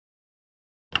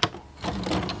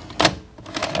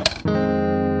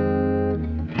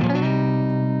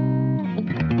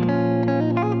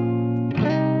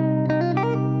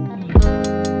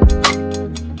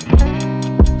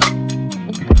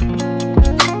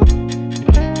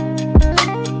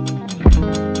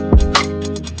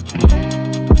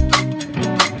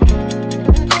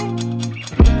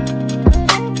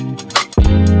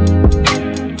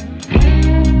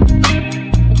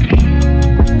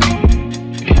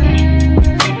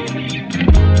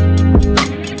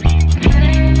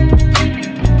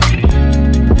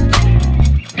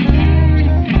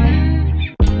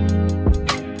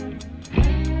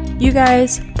You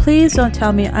guys, please don't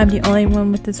tell me I'm the only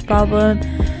one with this problem.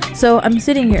 So I'm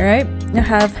sitting here, right? I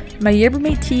have my yerba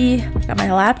mate tea, got my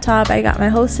laptop, I got my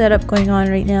whole setup going on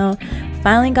right now.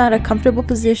 Finally got a comfortable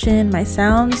position. My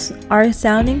sounds are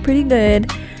sounding pretty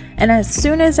good. And as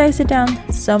soon as I sit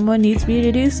down, someone needs me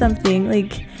to do something.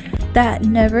 Like, that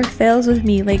never fails with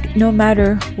me. Like, no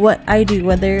matter what I do,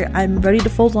 whether I'm ready to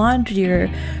fold laundry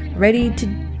or ready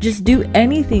to just do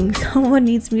anything, someone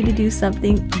needs me to do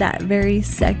something that very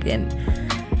second.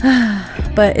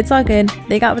 But it's all good.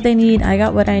 They got what they need, I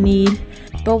got what I need.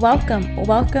 But welcome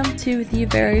to the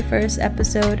very first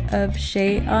episode of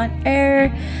Shay on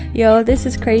Air. Yo, this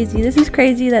is crazy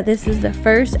that this is the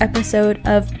first episode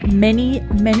of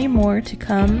many more to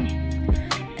come.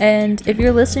 And if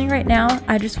you're listening right now,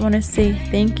 I just want to say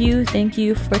thank you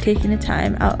for taking the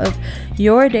time out of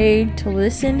your day to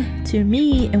listen to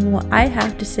me and what I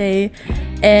have to say.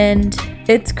 And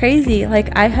it's crazy,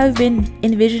 like, I have been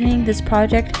envisioning this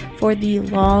project for the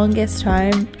longest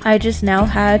time. I just now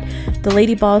had the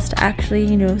lady balls to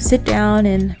actually, sit down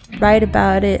and write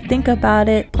about it, think about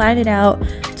it, plan it out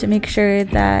to make sure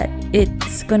that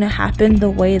it's gonna happen the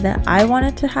way that I want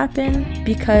it to happen,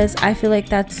 because I feel like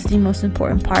that's the most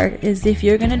important part. Is if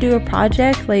you're gonna do a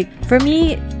project, like, for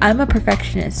me, I'm a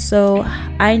perfectionist, so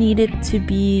I need it to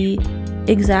be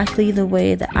exactly the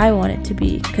way that I want it to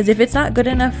be, because if it's not good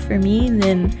enough for me,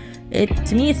 then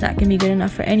to me it's not gonna be good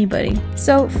enough for anybody.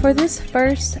 So for this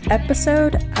first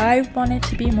episode, I wanted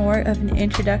to be more of an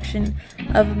introduction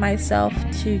of myself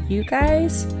to you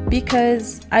guys,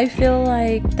 because I feel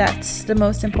like that's the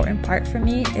most important part for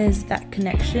me, is that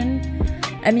connection.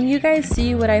 I mean, you guys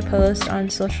see what I post on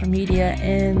social media,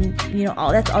 and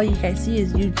that's all you guys see,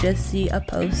 is you just see a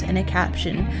post and a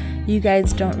caption. You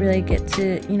guys don't really get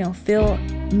to feel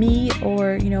me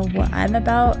or what I'm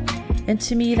about. And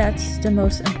to me, that's the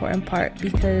most important part,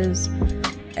 because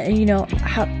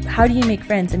how do you make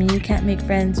friends? I mean, you can't make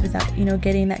friends without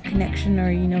getting that connection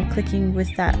or clicking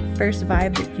with that first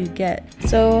vibe that you get.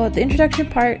 So the introduction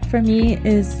part for me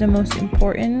is the most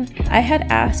important. I had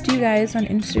asked you guys on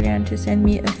Instagram to send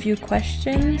me a few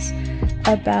questions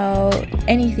about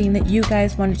anything that you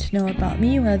guys wanted to know about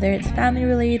me, whether it's family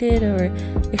related or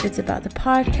if it's about the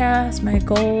podcast, my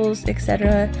goals,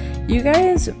 etc. You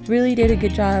guys really did a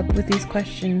good job with these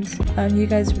questions. You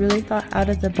guys really thought out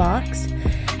of the box.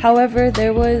 However,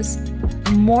 there was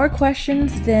more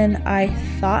questions than I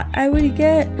thought I would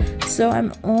get, so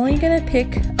I'm only gonna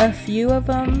pick a few of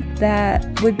them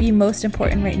that would be most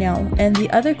important right now, and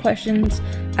the other questions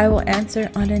I will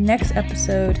answer on the next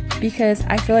episode, because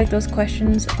I feel like those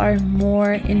questions are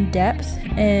more in depth,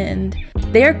 and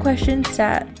they are questions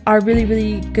that are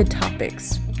really good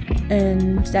topics,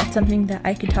 and that's something that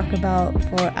I could talk about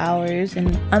for hours,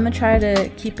 and I'm gonna try to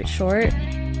keep it short.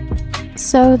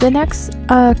 So the next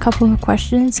couple of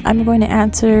questions I'm going to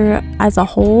answer as a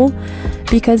whole,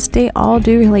 because they all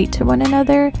do relate to one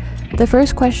another. The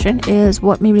first question is,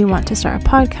 what made me want to start a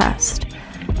podcast?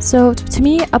 So to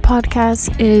me, a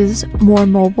podcast is more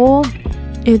mobile.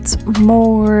 It's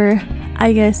more,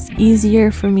 I guess,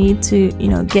 easier for me to,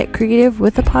 get creative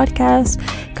with a podcast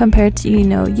compared to,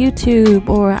 YouTube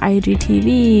or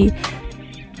IGTV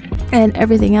and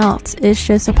everything else. It's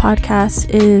just a podcast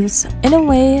is, in a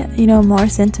way, more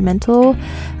sentimental.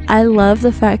 I love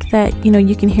the fact that,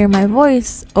 you can hear my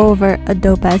voice over a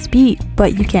dope ass beat,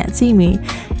 but you can't see me,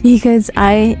 because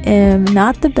I am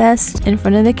not the best in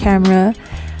front of the camera.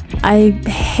 I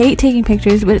hate taking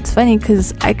pictures, but it's funny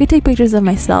because I could take pictures of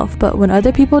myself, but when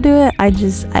other people do it, I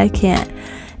can't.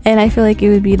 And I feel like it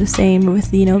would be the same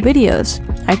with, videos.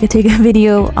 I could take a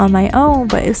video on my own,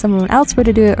 but if someone else were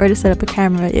to do it or to set up a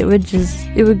camera, it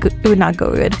would not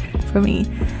go good for me.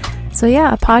 So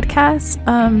yeah, a podcast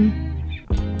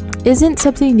isn't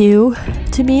something new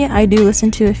to me. I do listen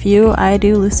to a few. I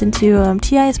do listen to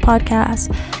T.I.'s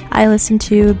podcast. I listen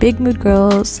to Big Mood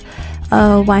Girls,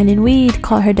 Wine and Weed,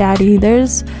 Call Her Daddy.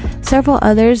 There's several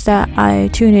others that I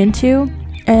tune into.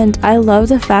 And I love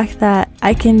the fact that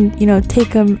I can, take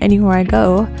them anywhere I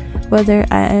go, whether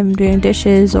I am doing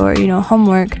dishes or,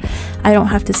 homework. I don't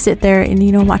have to sit there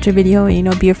and, watch a video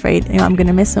and, be afraid, I'm going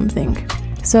to miss something.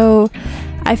 So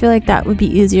I feel like that would be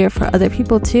easier for other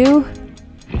people too,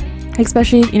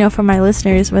 especially, for my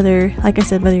listeners, whether, like I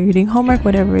said, whether you're doing homework,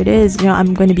 whatever it is,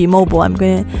 I'm going to be mobile. I'm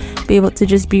going to be able to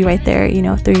just be right there,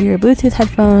 through your Bluetooth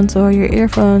headphones or your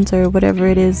earphones or whatever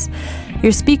it is,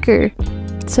 your speaker.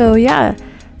 So yeah.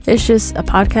 It's just a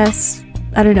podcast,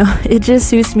 I don't know, it just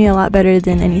suits me a lot better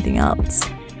than anything else.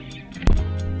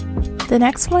 The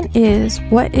next one is,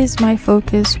 what is my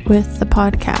focus with the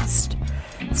podcast?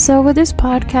 So with this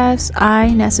podcast,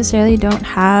 I necessarily don't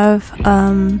have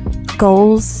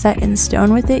goals set in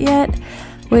stone with it yet,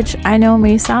 which I know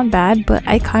may sound bad, but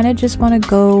I kind of just want to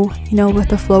go, with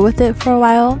the flow with it for a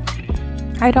while.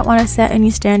 I don't want to set any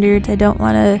standards. I don't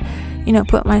want to,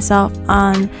 put myself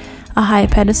on a high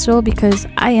pedestal, because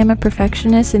I am a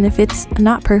perfectionist, and if it's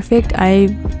not perfect,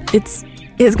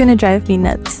 it's gonna drive me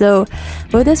nuts. So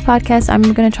with this podcast, I'm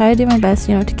gonna try to do my best,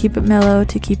 to keep it mellow,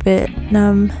 to keep it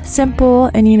simple,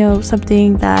 and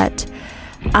something that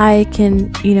I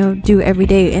can do every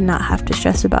day and not have to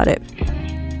stress about it,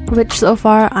 which so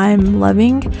far I'm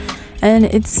loving. And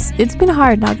it's been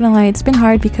hard, not gonna lie. It's been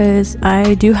hard because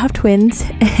I do have twins,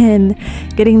 and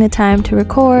getting the time to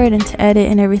record and to edit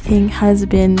and everything has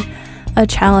been a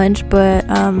challenge. But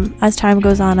as time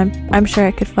goes on, I'm sure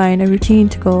I could find a routine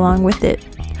to go along with it.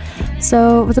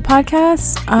 So with the podcast,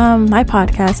 my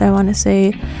podcast, I want to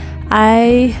say,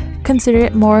 I consider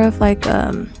it more of like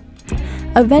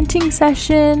a venting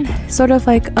session, sort of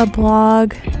like a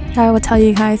blog. I will tell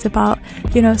you guys about,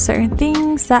 certain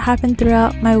things that happen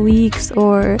throughout my weeks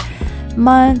or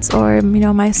months, or,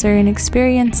 my certain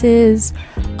experiences,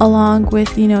 along with,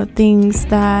 things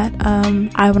that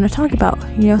I want to talk about,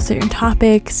 certain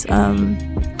topics,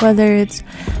 whether it's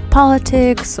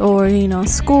politics or,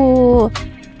 school,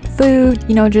 food,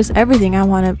 just everything. I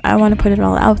want to put it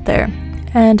all out there.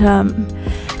 And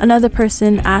another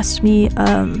person asked me,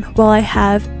 will I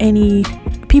have any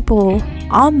people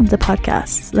on the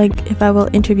podcast, like if I will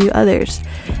interview others,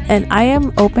 and I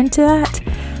am open to that.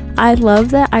 I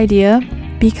love that idea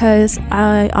because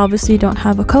I obviously don't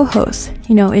have a co-host,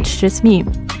 it's just me,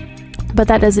 but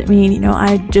that doesn't mean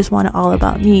I just want it all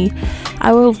about me.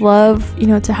 I would love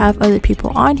to have other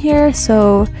people on here.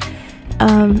 So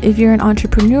if you're an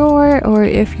entrepreneur, or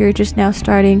if you're just now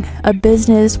starting a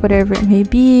business, whatever it may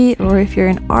be, or if you're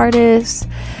an artist,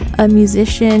 a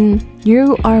musician,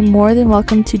 you are more than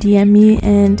welcome to DM me,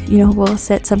 and we'll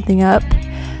set something up.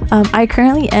 I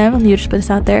currently am, let me just put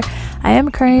this out there, I am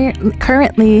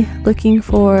currently looking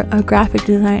for a graphic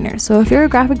designer. So if you're a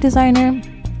graphic designer,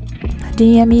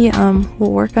 DM me.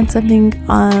 We'll work on something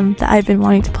that I've been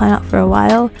wanting to plan out for a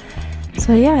while.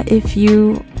 So yeah, if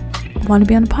you want to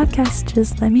be on a podcast,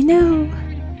 just let me know.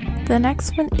 The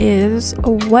next one is,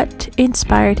 what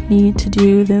inspired me to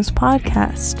do this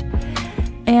podcast?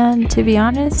 And to be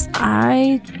honest,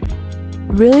 I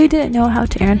really didn't know how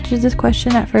to answer this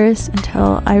question at first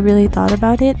until I really thought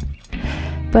about it.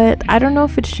 But I don't know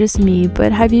if it's just me,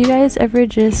 but have you guys ever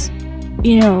just,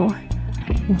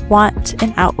 want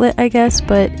an outlet, I guess,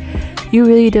 but you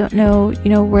really don't know,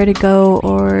 where to go,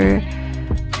 or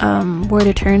where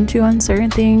to turn to on certain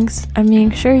things? I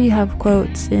mean, sure, you have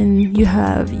quotes, and you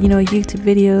have, YouTube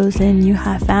videos, and you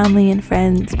have family and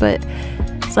friends, but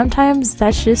sometimes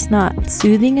that's just not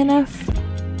soothing enough,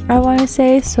 I want to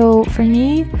say. So for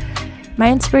me, my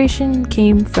inspiration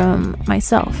came from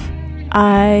myself.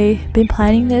 I've been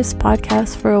planning this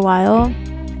podcast for a while,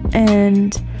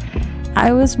 and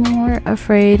I was more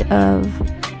afraid of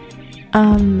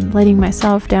letting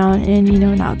myself down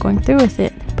and not going through with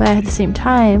it. But at the same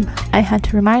time, I had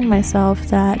to remind myself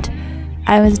that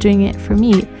I was doing it for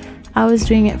me. I was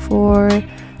doing it for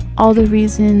all the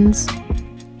reasons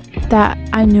that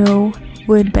I know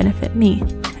would benefit me,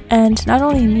 and not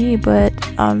only me, but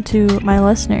to my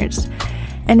listeners.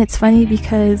 And it's funny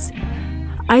because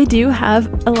I do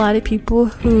have a lot of people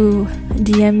who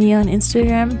DM me on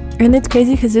Instagram, and it's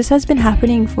crazy because this has been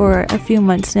happening for a few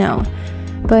months now.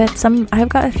 But I've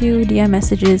got a few DM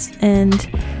messages, and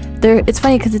it's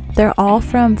funny because they're all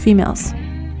from females,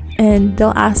 and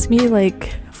they'll ask me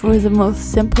like for the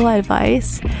most simple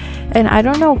advice, and I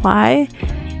don't know why.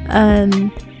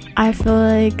 I feel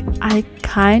like I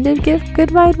kind of give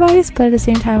good advice, but at the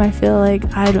same time I feel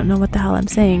like I don't know what the hell I'm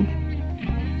saying.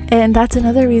 And that's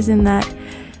another reason that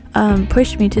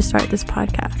pushed me to start this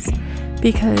podcast.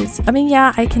 Because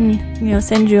I can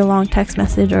send you a long text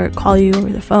message or call you over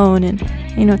the phone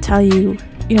and tell you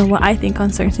what I think on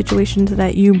certain situations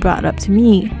that you brought up to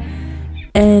me.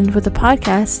 And with the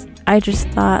podcast, I just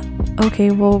thought,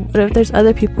 okay, well, what if there's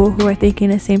other people who are thinking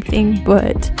the same thing,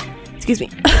 but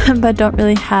but don't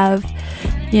really have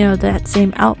that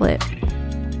same outlet,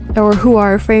 or who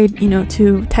are afraid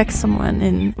to text someone.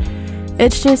 And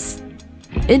it just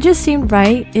seemed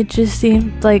right. It just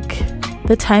seemed like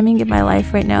the timing in my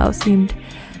life right now seemed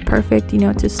perfect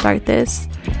to start this.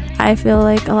 I feel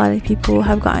like a lot of people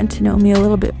have gotten to know me a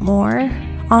little bit more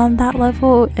on that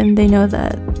level, and they know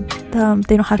that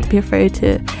they don't have to be afraid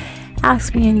to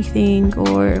ask me anything,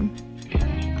 or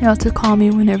to call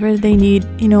me whenever they need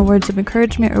words of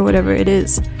encouragement or whatever it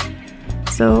is.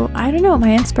 So I don't know,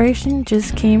 my inspiration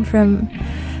just came from,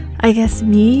 I guess,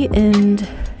 me, and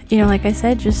like I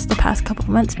said, just the past couple of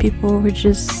months, people were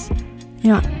just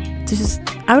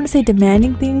I wouldn't say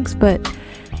demanding things, but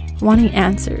wanting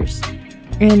answers.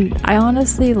 And I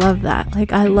honestly love that.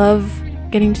 Like, I love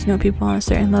getting to know people on a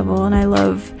certain level, and I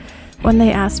love when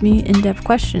they ask me in-depth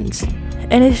questions.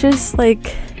 And it's just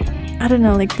like, I don't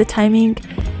know, like the timing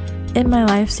in my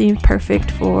life seemed perfect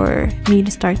for me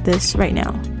to start this right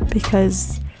now,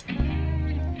 because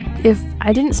if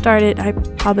I didn't start it, I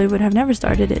probably would have never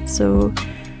started it. So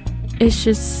it's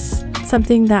just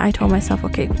something that I told myself,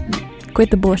 okay, quit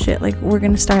the bullshit, like we're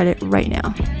gonna start it right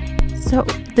now. So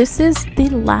this is the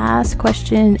last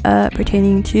question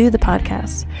pertaining to the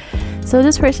podcast. So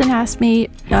this person asked me,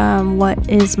 what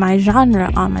is my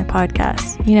genre on my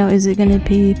podcast? Is it going to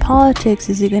be politics?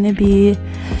 Is it going to be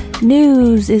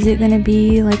news? Is it going to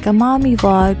be like a mommy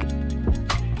vlog?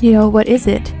 What is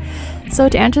it? So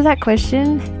to answer that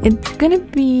question, it's going to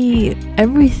be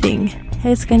everything.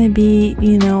 It's going to be,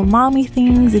 mommy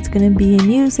things. It's going to be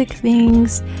music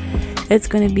things. It's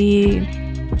going to be,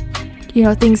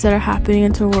 things that are happening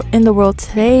in the world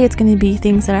today. It's going to be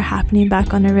things that are happening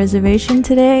back on the reservation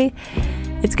today.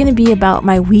 It's going to be about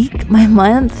my week, my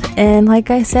month. And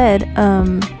like I said,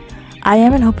 I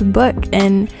am an open book.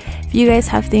 And if you guys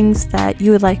have things that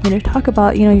you would like me to talk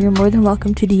about, you're more than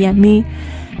welcome to DM me.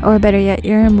 Or better yet,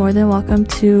 you're more than welcome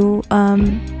to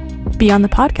be on the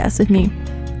podcast with me.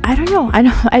 I don't know.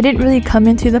 I didn't really come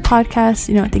into the podcast,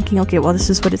 thinking, okay, well, this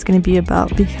is what it's going to be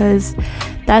about, because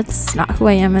that's not who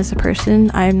I am as a person.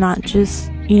 I'm not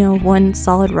just, one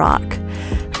solid rock.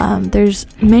 There's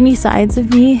many sides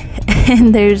of me,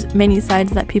 and there's many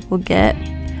sides that people get.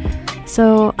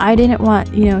 So I didn't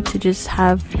want, to just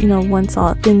have, one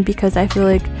solid thing, because I feel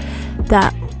like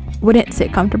that wouldn't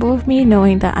sit comfortable with me,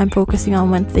 knowing that I'm focusing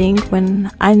on one thing when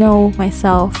I know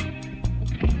myself.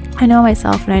 And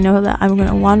I know that I'm going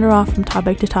to wander off from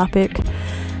topic to topic.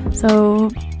 So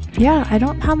yeah, I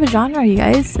don't have a genre, you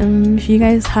guys. If you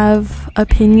guys have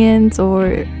opinions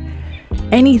or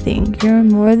anything, you're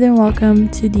more than welcome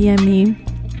to DM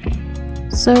me.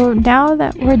 So now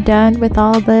that we're done with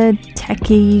all the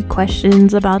techie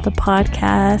questions about the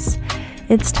podcast,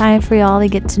 it's time for y'all to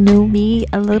get to know me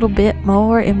a little bit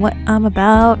more and what I'm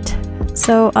about.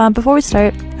 So before we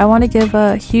start, I want to give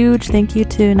a huge thank you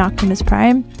to Noctimus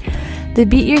Prime. The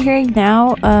beat you're hearing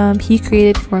now, he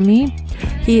created for me.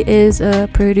 He is a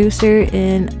producer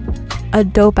and a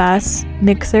dope ass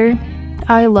mixer.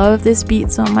 I love this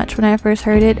beat so much. When I first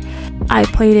heard it, I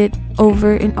played it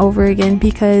over and over again,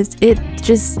 because it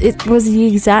was the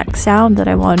exact sound that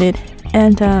I wanted.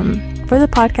 And for the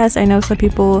podcast, I know some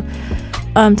people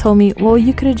told me, well,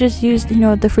 you could have just used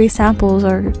the free samples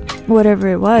or whatever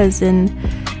it was, and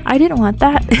I didn't want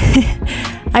that.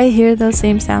 I hear those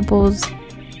same samples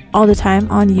all the time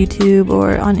on YouTube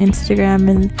or on Instagram,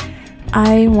 and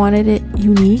I wanted it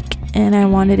unique, and I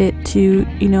wanted it to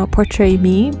portray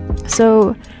me.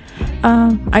 So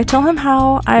I told him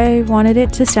how I wanted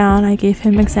it to sound. I gave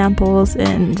him examples,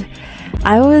 and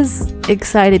I was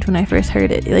excited when I first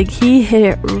heard it. Like, he hit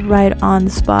it right on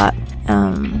the spot.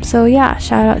 So yeah,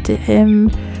 shout out to him.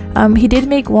 He did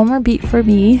make one more beat for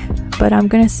me, but I'm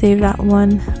gonna save that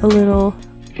one a little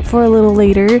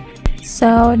later.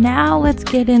 So now let's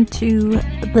get into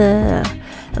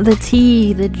the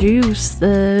tea, the juice,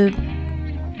 the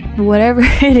whatever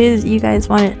it is you guys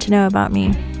wanted to know about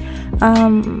me.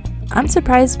 I'm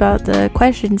surprised about the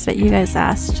questions that you guys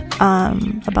asked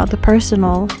about the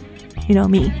personal,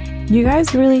 me. You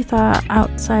guys really thought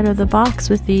outside of the box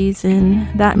with these, and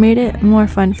that made it more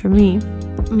fun for me.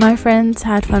 My friends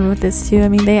had fun with this too. I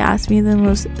mean, they asked me the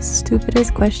most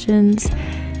stupidest questions,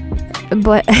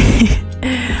 but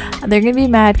they're gonna be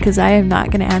mad because I am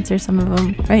not gonna answer some of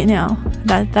them right now.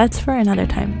 That's for another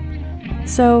time.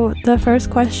 So the first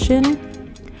question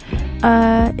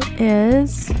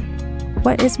is,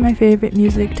 what is my favorite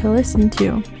music to listen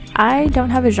to? I don't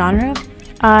have a genre.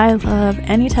 I love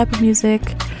any type of music,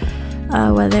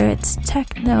 whether it's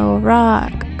techno,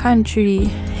 rock, country,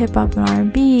 hip-hop and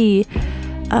R&B,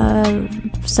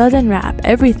 southern rap,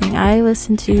 everything. I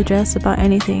listen to just about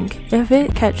anything. If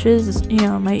it catches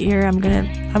my ear, I'm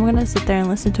gonna sit there and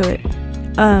listen to it.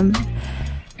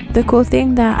 The cool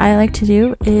thing that I like to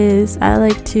do is I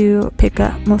like to pick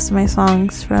up most of my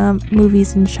songs from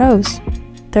movies and shows.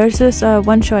 There's this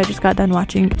one show I just got done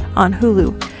watching on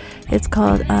Hulu. It's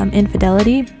called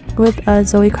Infidelity with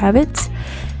Zoe Kravitz.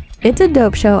 It's a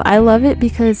dope show. I love it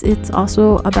because it's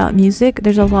also about music.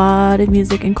 There's a lot of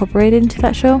music incorporated into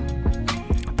that show.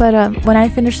 But when I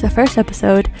finished the first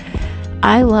episode,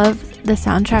 I loved the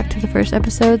soundtrack to the first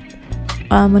episode.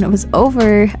 when it was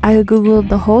over, I googled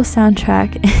the whole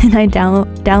soundtrack and I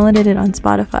downloaded it on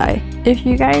Spotify. If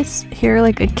you guys hear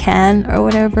like a can or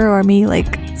whatever, or me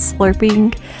like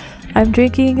slurping, I'm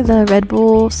drinking the Red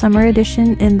Bull Summer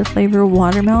Edition in the flavor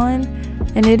watermelon,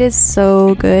 and it is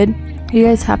so good. You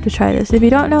guys have to try this. If you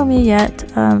don't know me yet,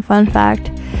 fun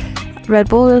fact, Red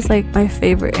Bull is like my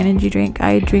favorite energy drink.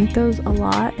 I drink those a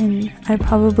lot and I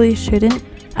probably shouldn't.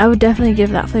 I would definitely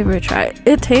give that flavor a try.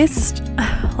 It tastes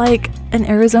like an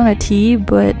Arizona tea,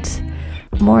 but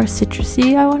more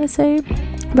citrusy, I want to say.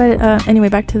 But anyway,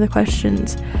 back to the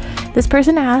questions. This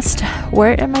person asked,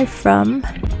 where am I from?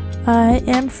 I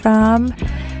am from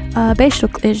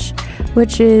Beşiktaş,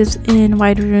 which is in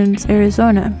White Ruins,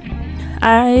 Arizona.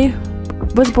 I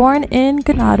was born in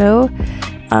Ganado.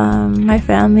 My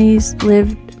family's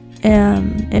lived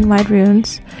in White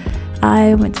Ruins.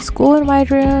 I went to school in White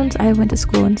Ruins. I went to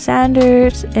school in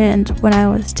Sanders, and when I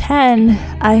was 10,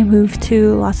 I moved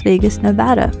to Las Vegas,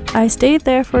 Nevada. I stayed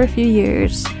there for a few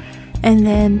years, and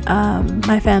then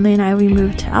my family and we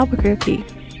moved to Albuquerque.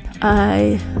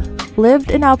 I lived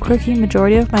in Albuquerque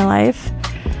majority of my life.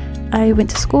 I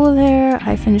went to school there.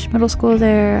 I finished middle school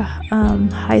there,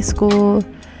 high school,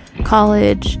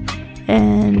 college,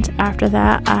 and after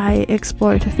that I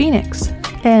explored to Phoenix.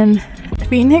 And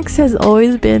Phoenix has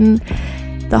always been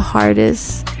the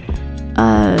hardest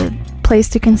place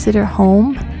to consider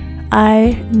home.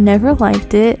 I never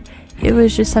liked it. It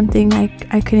was just something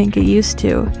I couldn't get used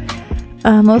to,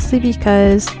 mostly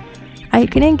because I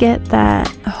couldn't get that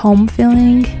home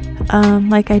feeling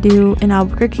like I do in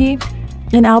Albuquerque.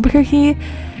 In Albuquerque,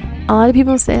 a lot of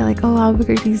people say like, oh,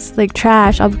 Albuquerque's like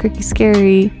trash, Albuquerque's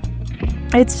scary.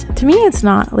 To me it's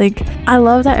not. Like, I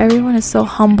love that everyone is so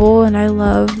humble, and I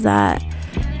love that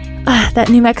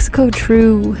New Mexico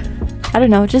true, I don't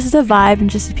know, just the vibe and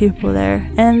just the people there,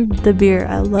 and the beer.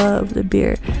 I love the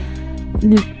beer.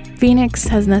 Phoenix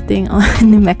has nothing on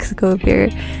New Mexico beer.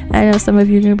 I know some of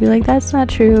you are gonna be like, that's not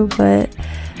true, but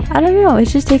I don't know,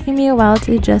 it's just taking me a while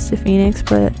to adjust to Phoenix,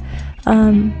 but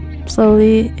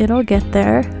slowly it'll get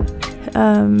there.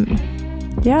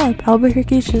 Yeah,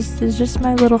 Albuquerque is just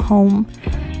my little home.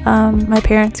 My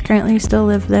parents currently still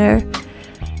live there,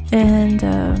 and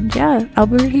yeah,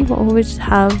 Albuquerque will always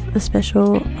have a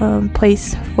special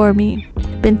place for me.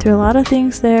 Been through a lot of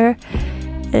things there,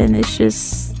 and it's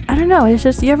just, I don't know, it's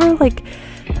just, you ever like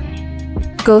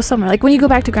go somewhere, like when you go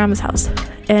back to grandma's house,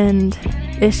 and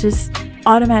it's just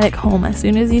automatic home. As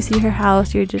soon as you see her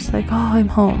house, you're just like, oh, I'm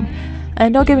home.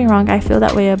 And don't get me wrong, I feel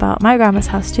that way about my grandma's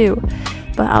house too,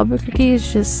 but Albuquerque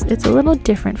is just, it's a little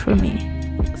different for me.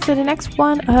 So the next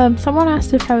one, someone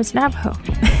asked if I was Navajo.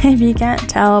 If you can't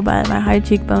tell by my high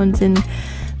cheekbones and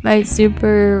my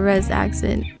super res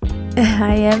accent,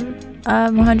 I am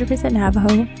 100%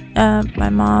 Navajo. My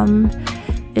mom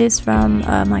is from,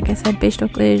 like I said,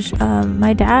 Beşiktaş.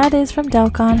 My dad is from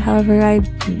Delcon. However, I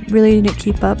really didn't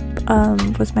keep up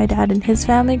with my dad and his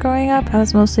family growing up. I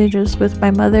was mostly just with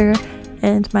my mother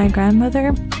and my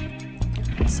grandmother.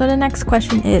 So the next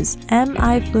question is, am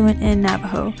I fluent in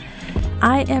Navajo?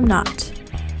 I am not.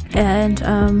 And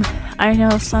I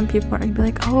know some people are gonna be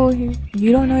like, oh,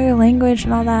 you don't know your language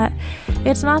and all that.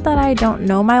 It's not that I don't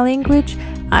know my language,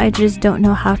 I just don't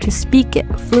know how to speak it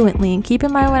fluently. And keep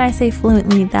in mind, when I say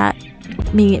fluently, that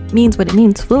means what it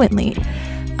means, fluently.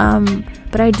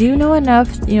 But I do know enough,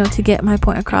 to get my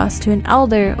point across to an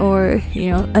elder, or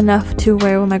enough to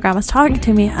where when my grandma's talking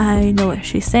to me, I know what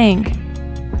she's saying.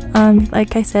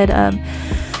 Like I said,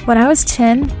 when I was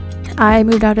 10, I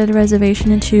moved out of the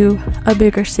reservation into a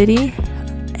bigger city,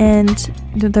 and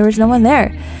there was no one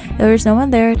there. There was no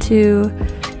one there to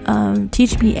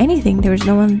teach me anything. There was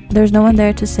no one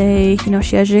there to say,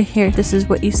 Shiaja, here, this is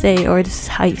what you say, or this is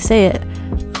how you say it.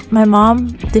 My mom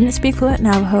didn't speak fluent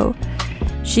Navajo.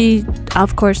 She,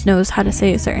 of course, knows how to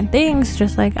say certain things,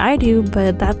 just like I do,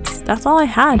 but that's all I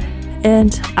had,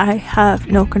 and I have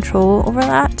no control over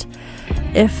that.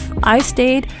 If I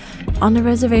stayed on the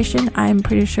reservation, I'm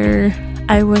pretty sure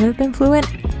I would have been fluent.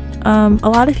 A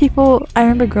lot of people, I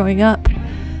remember growing up,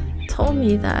 told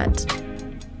me that,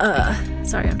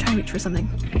 sorry, I'm trying to reach for something,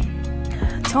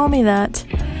 told me that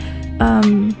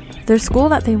their school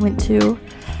that they went to,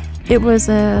 it was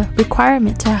a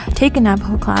requirement to take a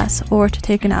Navajo class or to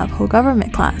take a Navajo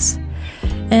government class.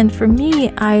 And for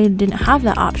me, I didn't have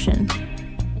that option.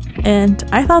 And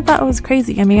I thought that was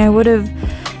crazy. I mean, I would have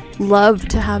loved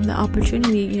to have the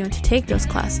opportunity, to take those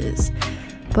classes,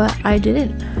 but I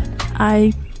didn't.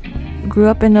 I grew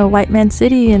up in a white man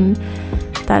city, and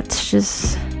that's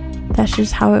just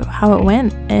how it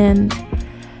went. And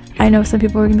I know some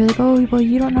people are gonna be like, oh, well,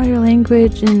 you don't know your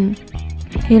language, and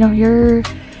you're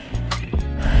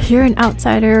you're an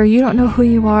outsider or you don't know who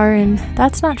you are, and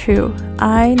that's not true.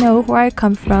 I know where I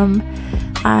come from.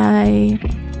 I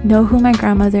know who my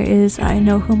grandmother is. I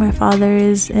know who my father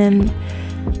is, and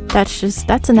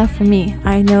that's enough for me.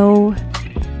 I know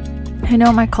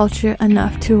my culture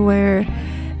enough to where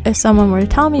if someone were to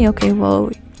tell me, okay, well,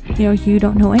 you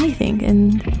don't know anything,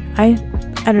 and I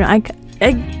don't know,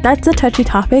 that's a touchy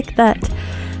topic that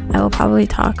I will probably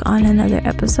talk on another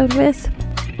episode with.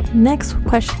 Next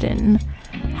question.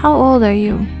 How old are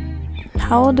you?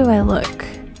 How old do I look?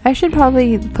 I should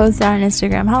probably post that on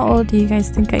Instagram. How old do you guys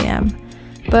think I am?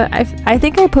 But I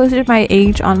think I posted my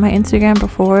age on my Instagram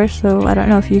before, so I don't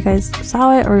know if you guys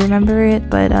saw it or remember it,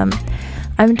 but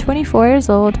I'm 24 years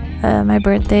old. My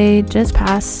birthday just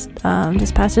passed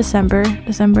December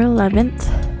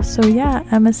 11th. So yeah,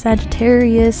 I'm a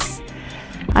Sagittarius.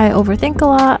 I overthink a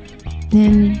lot,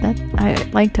 and that I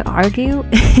like to argue.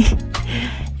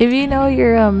 If you know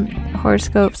your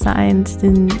horoscope signs,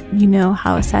 then you know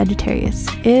how a Sagittarius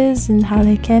is and how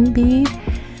they can be.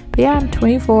 But yeah, I'm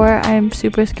 24. I'm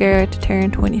super scared to turn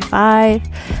 25,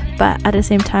 but at the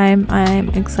same time I'm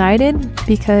excited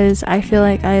because I feel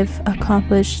like I've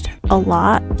accomplished a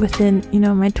lot within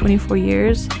my 24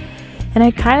 years, and I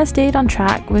kind of stayed on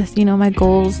track with my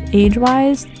goals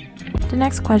age-wise. The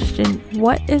next question: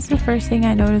 what is the first thing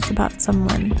I notice about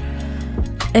someone?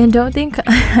 And don't think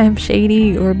I'm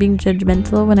shady or being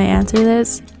judgmental when I answer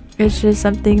this. It's just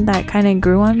something that kind of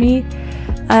grew on me.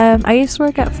 I used to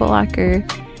work at Foot Locker.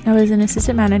 I was an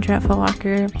assistant manager at Foot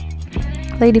Locker,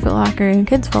 Lady Foot Locker, and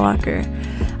Kids Foot Locker.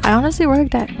 I honestly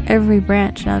worked at every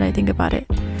branch now that I think about it,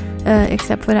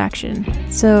 except Foot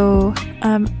Action. So,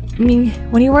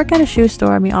 when you work at a shoe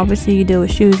store, obviously you deal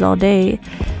with shoes all day.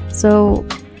 So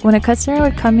when a customer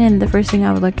would come in, the first thing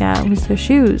I would look at was their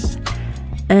shoes.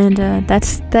 And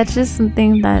that's just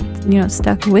something that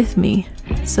stuck with me.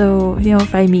 So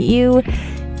if I meet you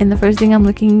and the first thing I'm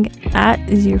looking at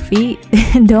is your feet,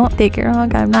 don't take it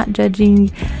wrong, I'm not judging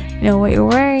what you're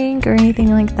wearing or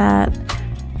anything like that.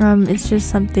 It's just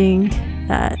something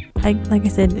that like I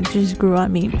said, it just grew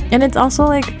on me. And it's also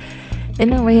like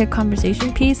in a way a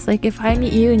conversation piece. Like if I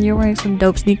meet you and you're wearing some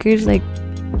dope sneakers, like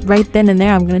right then and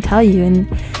there I'm gonna tell you, and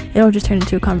it'll just turn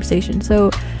into a conversation.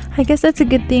 So I guess that's a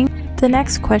good thing. The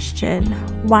next question: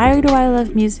 why do I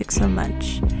love music so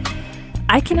much?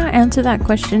 I cannot answer that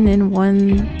question in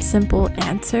one simple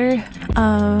answer.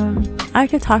 I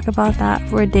could talk about that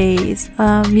for days.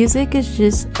 Music is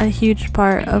just a huge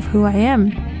part of who I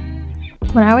am.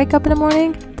 When I wake up in the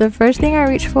morning, the first thing I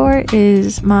reach for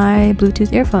is my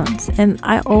Bluetooth earphones, and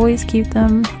I always keep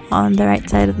them on the right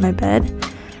side of my bed.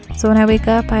 So when I wake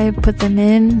up, I put them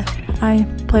in, I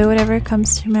play whatever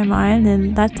comes to my mind,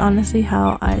 and that's honestly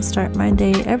how I start my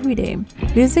day every day.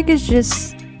 Music is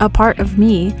just a part of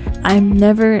me. I'm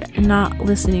never not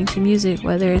listening to music,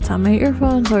 whether it's on my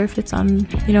earphones or if it's on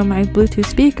my Bluetooth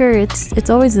speaker. It's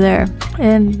always there,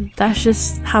 and that's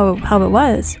just how it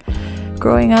was.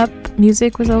 Growing up,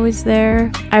 music was always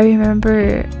there. I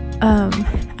remember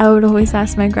I would always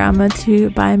ask my grandma to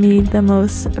buy me the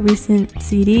most recent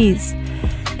CDs,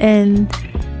 and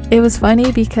it was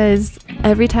funny because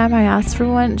every time I asked for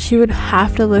one, she would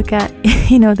have to look at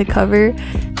the cover.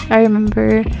 I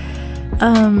remember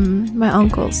my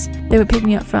uncles, they would pick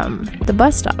me up from the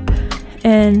bus stop,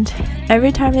 and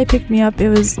every time they picked me up, it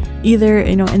was either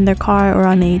in their car or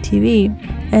on the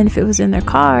ATV. And if it was in their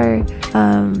car,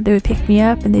 they would pick me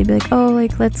up and they'd be like, oh,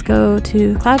 like, let's go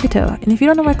to Klagetoh. And if you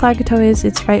don't know where Klagetoh is,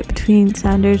 it's right between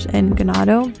Sanders and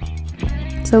Ganado.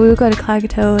 So we would go to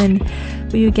Klagetoh and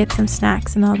we would get some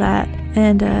snacks and all that.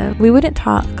 And we wouldn't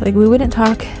talk. Like, we wouldn't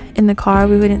talk in the car.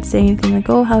 We wouldn't say anything like,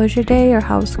 oh, how was your day? Or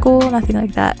how was school? Nothing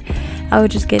like that. I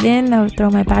would just get in, I would throw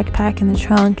my backpack in the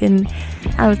trunk, and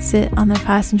I would sit on the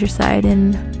passenger side,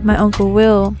 and my Uncle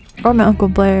Will or my Uncle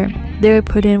Blair, they would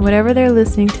put in whatever they're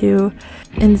listening to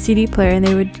in the CD player, and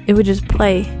it would just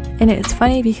play. And it's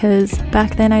funny because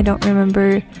back then I don't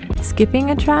remember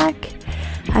skipping a track.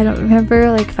 I don't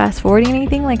remember like fast forwarding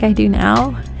anything like I do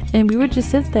now. And we would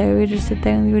just sit there. We would just sit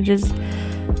there and we would just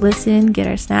listen, get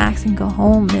our snacks, and go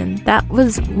home. And that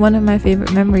was one of my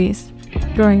favorite memories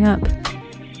growing up.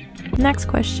 Next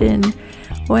question: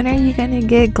 when are you gonna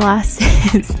get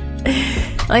glasses?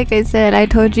 Like I said, I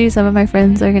told you some of my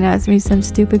friends are gonna ask me some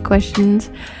stupid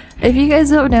questions. If you guys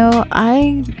don't know,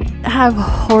 I have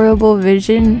horrible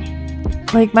vision.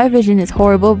 Like, my vision is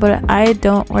horrible, but I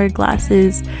don't wear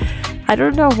glasses. I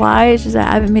don't know why. It's just that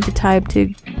I haven't made the time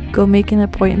to go make an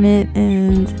appointment,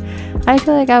 and I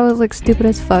feel like I would look stupid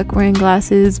as fuck wearing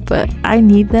glasses, but I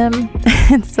need them.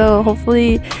 And so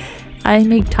hopefully I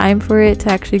make time for it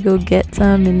to actually go get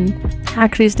some and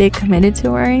actually stay committed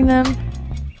to wearing them.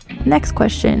 Next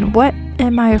question. What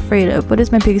am I afraid of? What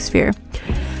is my biggest fear?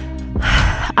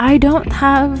 I don't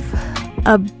have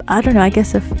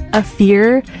a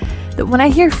fear. When I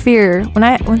hear fear,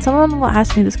 when someone will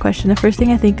ask me this question, the first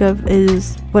thing I think of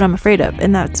is what I'm afraid of,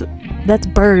 and that's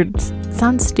birds. It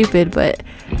sounds stupid, but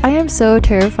I am so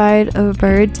terrified of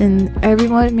birds, and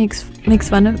everyone makes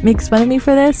fun of me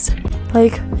for this.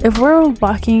 Like, if we're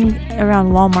walking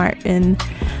around Walmart and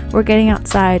we're getting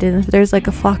outside, and if there's like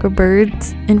a flock of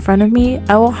birds in front of me,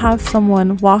 I will have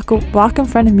someone walk in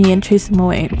front of me and chase them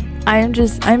away.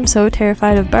 I'm so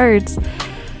terrified of birds.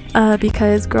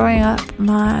 Because growing up,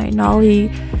 my Nolly,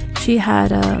 she had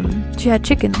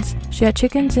chickens. She had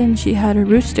chickens and she had a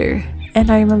rooster.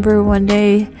 And I remember one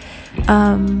day,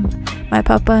 my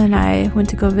papa and I went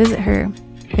to go visit her,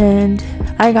 and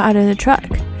I got out of the truck.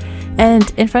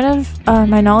 And in front of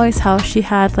my Nolly's house, she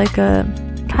had like a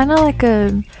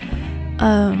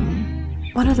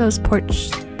what are those porch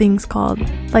things called?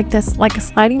 Like this, like a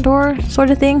sliding door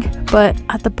sort of thing. But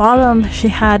at the bottom, she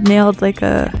had nailed like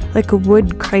a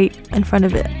wood crate in front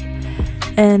of it.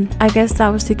 And I guess that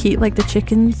was to keep like the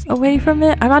chickens away from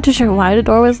it. I'm not too sure why the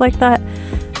door was like that.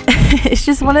 It's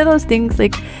just one of those things,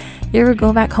 like, you ever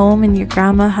go back home and your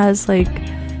grandma has like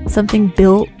something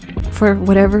built for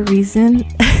whatever reason.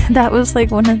 That was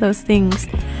like one of those things.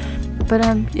 But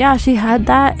yeah, she had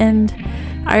that, and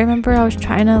I remember I was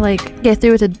trying to like get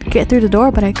through the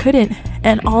door, but I couldn't.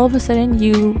 And all of a sudden,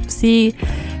 you see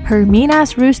her mean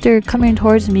ass rooster coming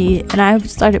towards me, and I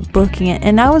started booking it.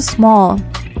 And I was small,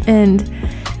 and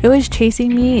it was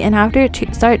chasing me. And after it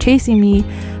started chasing me,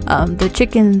 the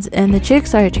chickens and the chicks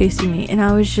started chasing me, and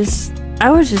I was just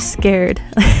scared.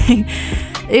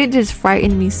 It just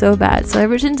frightened me so bad. So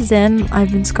ever since then,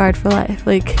 I've been scarred for life.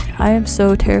 Like, I am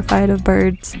so terrified of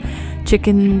birds,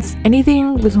 chickens,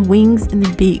 anything with wings and a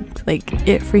beak. Like,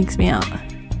 it freaks me out.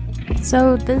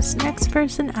 So this next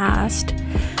person asked,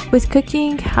 with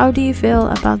cooking, how do you feel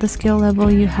about the skill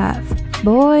level you have?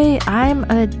 Boy, I'm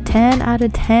a 10 out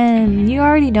of 10. You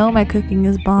already know my cooking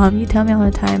is bomb. You tell me all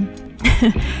the time.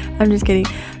 I'm just kidding.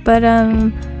 But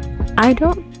I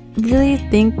don't really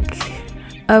think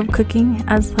of cooking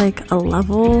as like a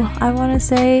level, I want to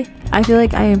say. I feel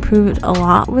like I improved a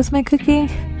lot with my cooking.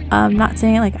 I'm not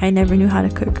saying like I never knew how to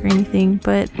cook or anything,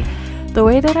 but the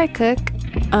way that I cook,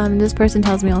 this person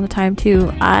tells me all the time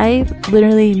too, I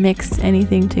literally mix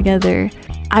anything together.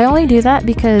 I only do that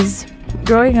because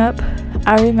growing up,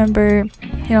 I remember,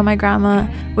 my grandma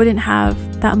wouldn't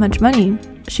have that much money.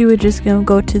 She would just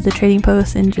go to the trading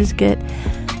post and just get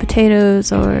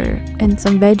potatoes and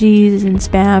some veggies and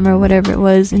spam or whatever it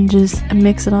was, and just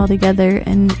mix it all together,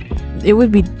 and it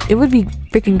would be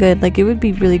freaking good. Like, it would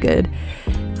be really good.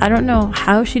 I don't know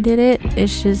how she did it.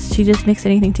 It's just, she just mixed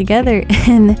anything together,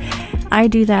 and I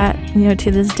do that,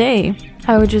 to this day.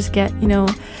 I would just get,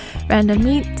 random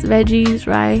meats, veggies,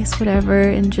 rice, whatever,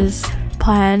 and just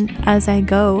plan as I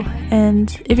go.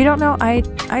 And if you don't know,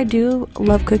 I do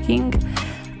love cooking.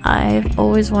 I've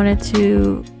always wanted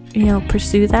to,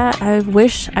 pursue that. I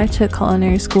wish I took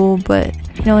culinary school, but,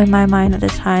 in my mind at the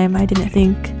time, I didn't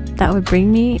think that would bring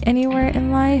me anywhere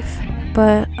in life.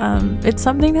 But it's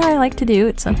something that I like to do.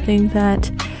 It's something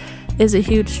that is a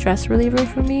huge stress reliever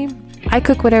for me. I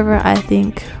cook whatever I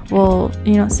think will,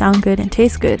 sound good and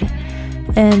taste good.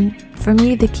 And for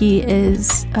me, the key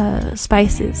is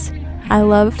spices. I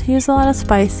love to use a lot of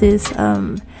spices.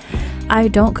 I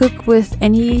don't cook with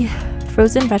any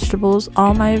frozen vegetables.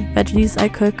 All my veggies I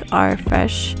cook are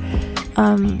fresh.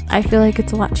 I feel like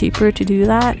it's a lot cheaper to do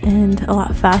that and a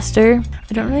lot faster.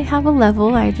 I don't really have a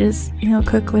level. I just,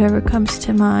 cook whatever comes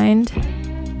to mind.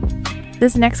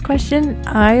 This next question,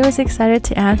 I was excited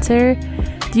to answer.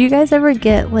 Do you guys ever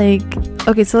get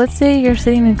okay, so let's say you're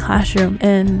sitting in classroom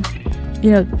and,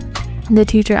 the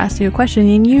teacher asks you a question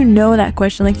and that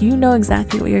question,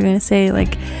 exactly what you're going to say.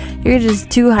 You're just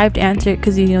too hyped to answer it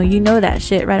because, you know that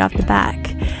shit right off the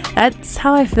back. That's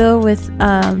how I feel with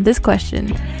this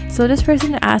question. So this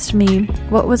person asked me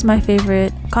what was my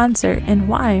favorite concert and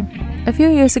why. A few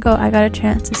years ago, I got a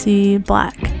chance to see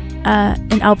Black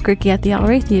in Albuquerque at the El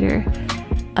Rey Theater.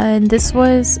 And this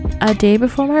was a day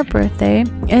before my birthday.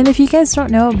 And if you guys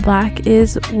don't know, Black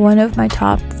is one of my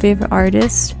top favorite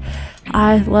artists.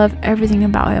 I love everything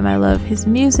about him. I love his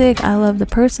music. I love the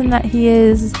person that he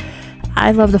is.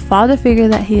 I love the father figure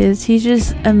that he is. He's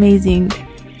just amazing.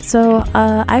 So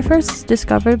I first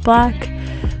discovered Black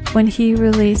when he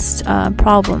released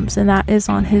Problems, and that is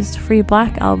on his Free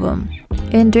Black album.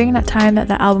 And during that time that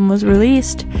the album was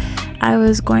released, I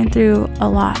was going through a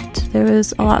lot. There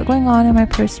was a lot going on in my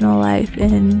personal life,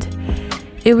 and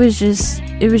it was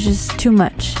just too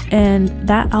much. and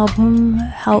that album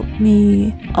helped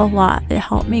me a lot. It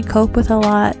helped me cope with a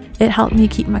lot. It helped me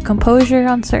keep my composure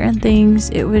on certain things.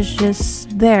 It was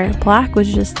just there. Black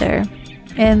was just there.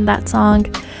 And that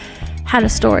song had a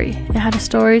story. It had a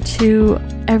story to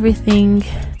everything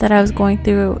that I was going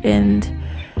through. And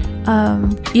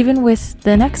even with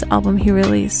the next album he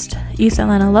released, East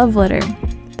Atlanta Love Letter,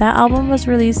 that album was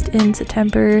released in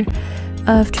September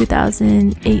of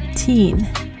 2018.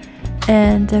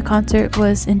 And the concert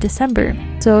was in December.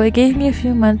 So it gave me a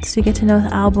few months to get to know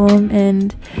the album,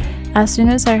 and as soon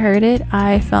as I heard it,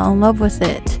 I fell in love with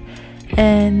it.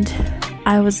 And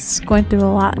I was going through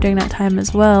a lot during that time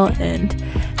as well, and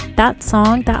that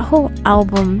song, that whole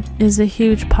album is a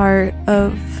huge part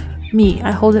of me.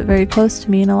 I hold it very close to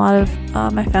me, and a lot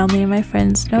of my family and my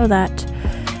friends know that.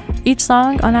 Each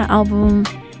song on that album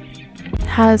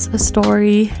has a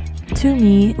story to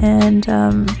me, and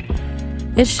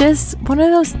it's just one of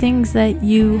those things that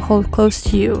you hold close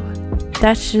to you.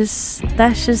 That's just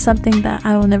something that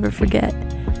I will never forget.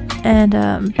 And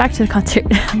back to the concert.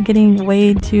 I'm getting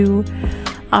way too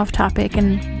off topic,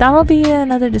 and that'll be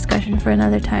another discussion for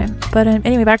another time. But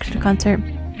anyway, back to the concert.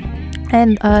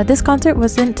 And this concert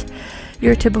wasn't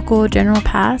your typical general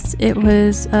pass. It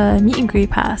was a meet and greet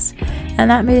pass, and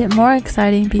that made it more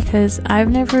exciting because I've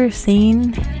never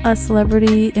seen a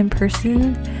celebrity in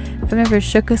person. I've never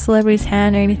shook a celebrity's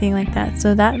hand or anything like that,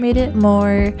 so that made it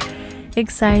more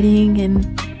exciting.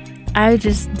 And I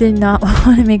just did not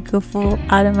want to make a fool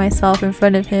out of myself in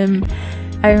front of him.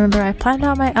 I remember I planned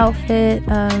out my outfit,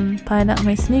 planned out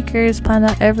my sneakers, planned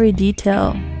out every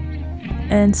detail.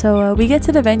 And so we get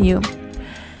to the venue,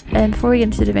 and before we get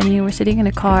into the venue, we're sitting in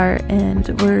a car and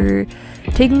we're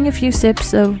taking a few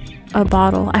sips of a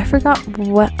bottle. I forgot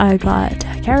what I got.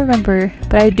 I can't remember,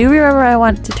 but I do remember I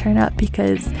wanted to turn up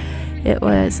because it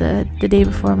was the day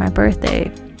before my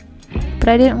birthday. But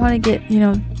I didn't want to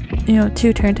get,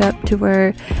 too turned up to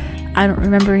where I don't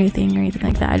remember anything or anything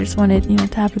like that. I just wanted,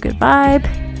 to have a good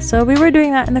vibe. So we were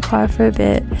doing that in the car for a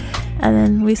bit, and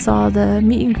then we saw the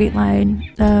meet and greet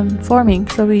line forming.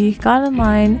 So we got in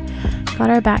line, got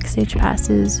our backstage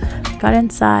passes, got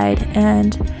inside,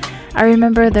 and I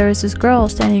remember there was this girl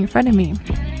standing in front of me,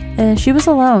 and she was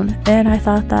alone. And I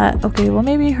thought that, okay, well,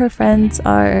 maybe her friends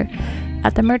are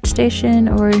at the merch station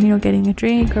or getting a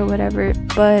drink or whatever,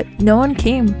 but no one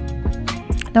came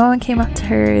up to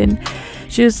her, and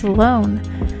she was alone.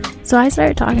 So I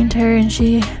started talking to her, and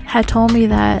she had told me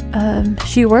that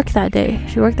she worked that day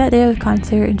of the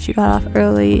concert, and she got off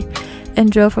early and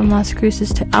drove from Las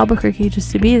Cruces to Albuquerque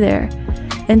just to be there.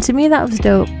 And to me, that was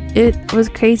dope. It was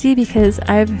crazy because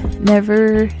I've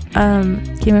never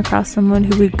came across someone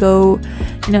who would go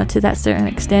to that certain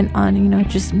extent on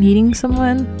just meeting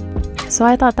someone. So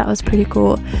I thought that was pretty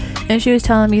cool. And she was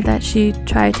telling me that she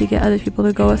tried to get other people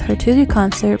to go with her to the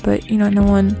concert, but no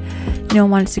one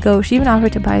wanted to go. She even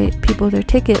offered to buy people their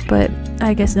ticket, but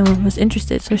I guess no one was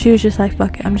interested. So she was just like,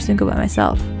 fuck it, I'm just gonna go by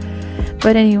myself.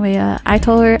 But anyway, I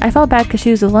told her, I felt bad because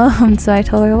she was alone, so I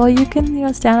told her, well, you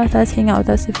can stand with us, hang out with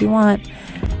us if you want.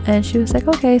 And she was like,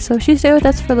 okay. So she stayed with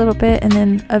us for a little bit, and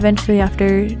then eventually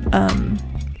after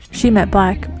she met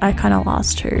Black, I kind of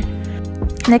lost her.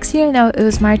 Next thing I know, it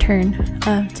was my turn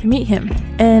to meet him,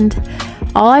 and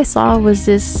all I saw was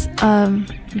this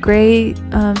gray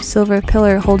silver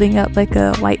pillar holding up like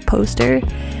a white poster,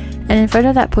 and in front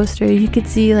of that poster you could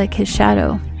see like his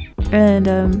shadow. And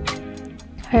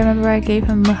I remember I gave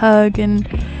him a hug, and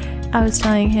I was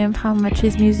telling him how much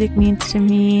his music means to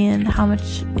me and how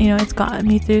much it's gotten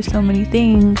me through so many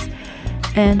things.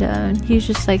 And he was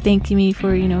just like thanking me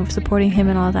for supporting him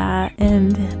and all that.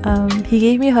 And he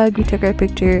gave me a hug. We took our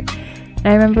picture, and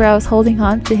I remember I was holding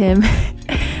on to him.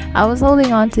 And I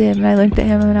looked at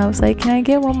him and I was like, can I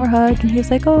get one more hug? And he was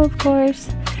like, oh, of course.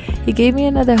 He gave me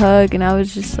another hug, and I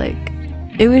was just like,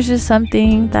 it was just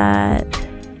something that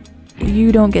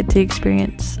you don't get to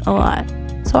experience a lot.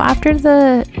 So after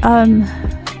the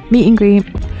meet and greet,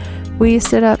 we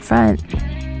stood up front.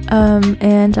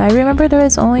 And I remember there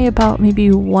was only about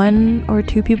maybe 1 or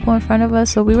 2 people in front of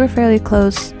us, so we were fairly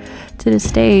close to the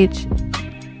stage.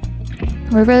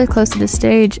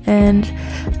 And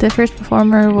the first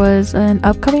performer was an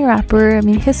upcoming rapper. I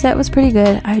mean, his set was pretty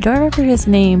good. I don't remember his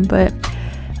name, but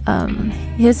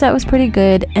his set was pretty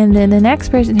good. And then the next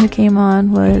person who came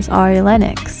on was Ari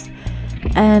Lennox.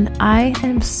 And I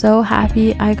am so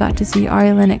happy I got to see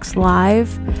Ari Lennox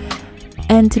live.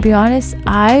 And to be honest,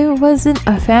 I wasn't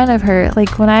a fan of her.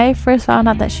 Like, when I first found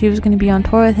out that she was going to be on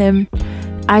tour with him,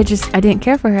 I didn't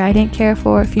care for her. I didn't care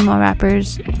for female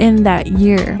rappers in that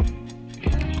year.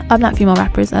 Not female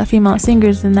rappers, female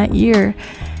singers in that year.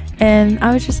 and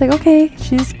I was just like, okay,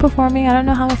 she's performing, I don't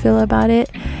know how I feel about it.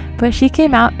 But she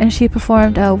came out and she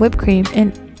performed Whipped Cream,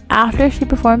 and after she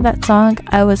performed that song,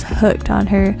 I was hooked on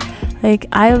her. Like,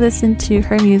 I listened to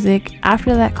her music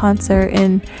after that concert,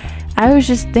 and I was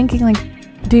just thinking,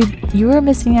 like, dude, you were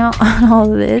missing out on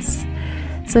all of this.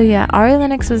 So yeah, Ari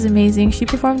Lennox was amazing. She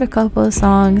performed a couple of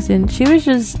songs, and she was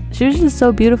just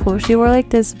so beautiful. She wore like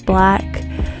this black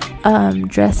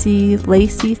dressy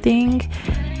lacy thing,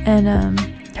 and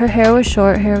her hair was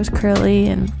short, hair was curly,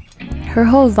 and her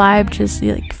whole vibe just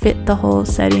like fit the whole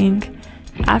setting.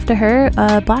 After her,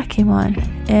 Black came on,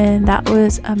 and that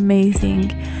was amazing.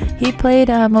 He played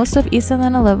most of East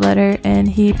Atlanta Love Letter, and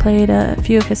he played a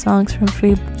few of his songs from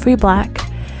Free Black,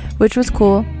 which was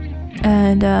cool.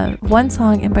 And one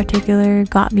song in particular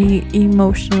got me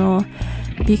emotional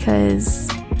because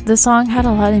the song had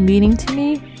a lot of meaning to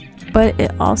me, but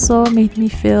it also made me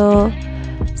feel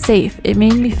safe. It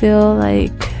made me feel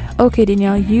like, okay,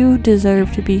 Danielle, you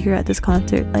deserve to be here at this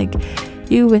concert. Like,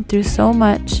 you went through so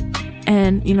much,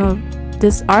 and you know,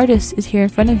 this artist is here in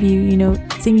front of you, you know,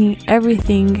 singing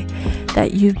everything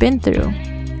that you've been through.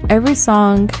 Every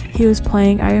song he was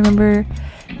playing, I remember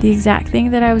the exact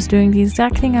thing that I was doing, the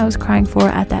exact thing I was crying for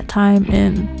at that time.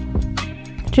 And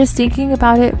just thinking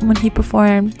about it, when he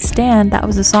performed Stan, that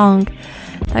was a song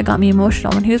that got me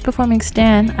emotional. When he was performing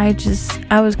Stan, I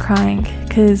was crying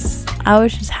because I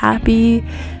was just happy,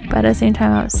 but at the same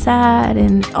time I was sad,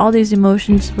 and all these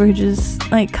emotions were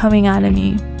just like coming out of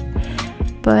me.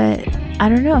 But I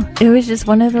don't know, it was just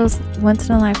one of those once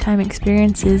in a lifetime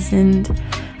experiences, and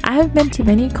I have been to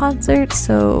many concerts,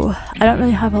 so I don't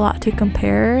really have a lot to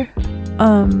compare,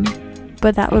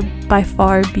 but that would by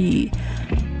far be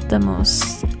the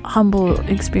most humble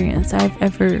experience I've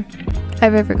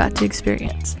ever got to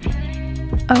experience.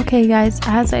 Okay guys,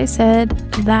 as I said,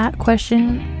 that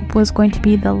question was going to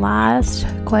be the last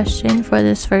question for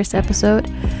this first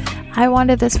episode. I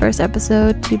wanted this first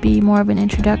episode to be more of an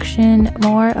introduction,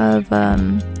 more of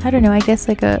I don't know, I guess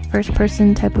like a first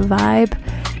person type of vibe.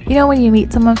 You know, when you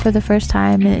meet someone for the first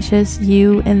time and it's just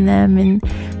you and them, and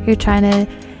you're trying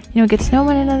to, you know, get to know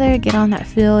one another, get on that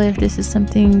feel if this is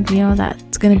something, you know,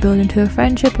 that's going to build into a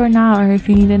friendship or not, or if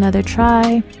you need another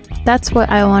try. That's what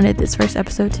I wanted this first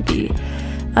episode to be.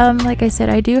 Like I said,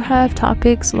 I do have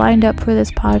topics lined up for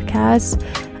this podcast.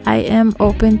 I am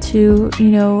open to, you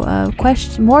know,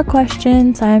 more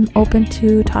questions. I'm open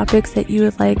to topics that you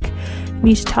would like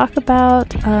me to talk about,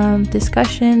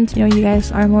 discussions. You know, you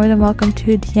guys are more than welcome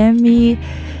to DM me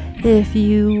if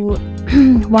you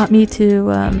want me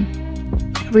to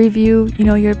review, you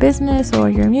know, your business or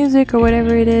your music or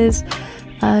whatever it is.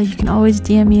 You can always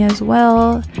DM me as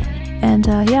well. And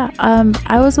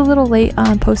I was a little late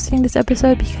on posting this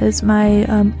episode because my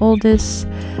oldest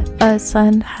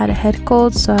son had a head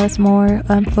cold, so I was more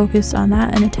focused on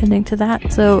that and attending to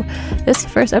that. So this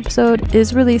first episode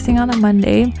is releasing on a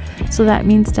Monday, so that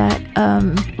means that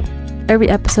every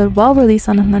episode will release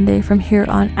on a Monday from here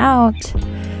on out.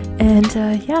 And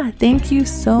thank you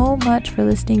so much for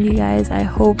listening, you guys. I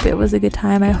hope it was a good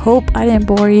time. I hope I didn't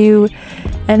bore you,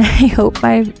 and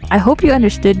I hope you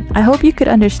understood. I hope you could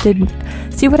understand.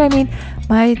 See what I mean?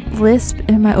 My lisp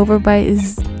and my overbite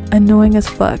is annoying as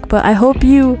fuck, but I hope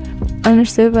you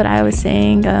understood what I was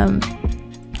saying.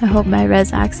 I hope my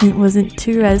res accent wasn't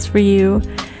too res for you.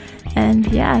 And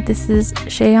yeah, this is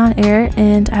Shay on Air,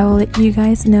 and I will let you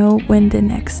guys know when the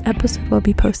next episode will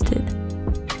be posted.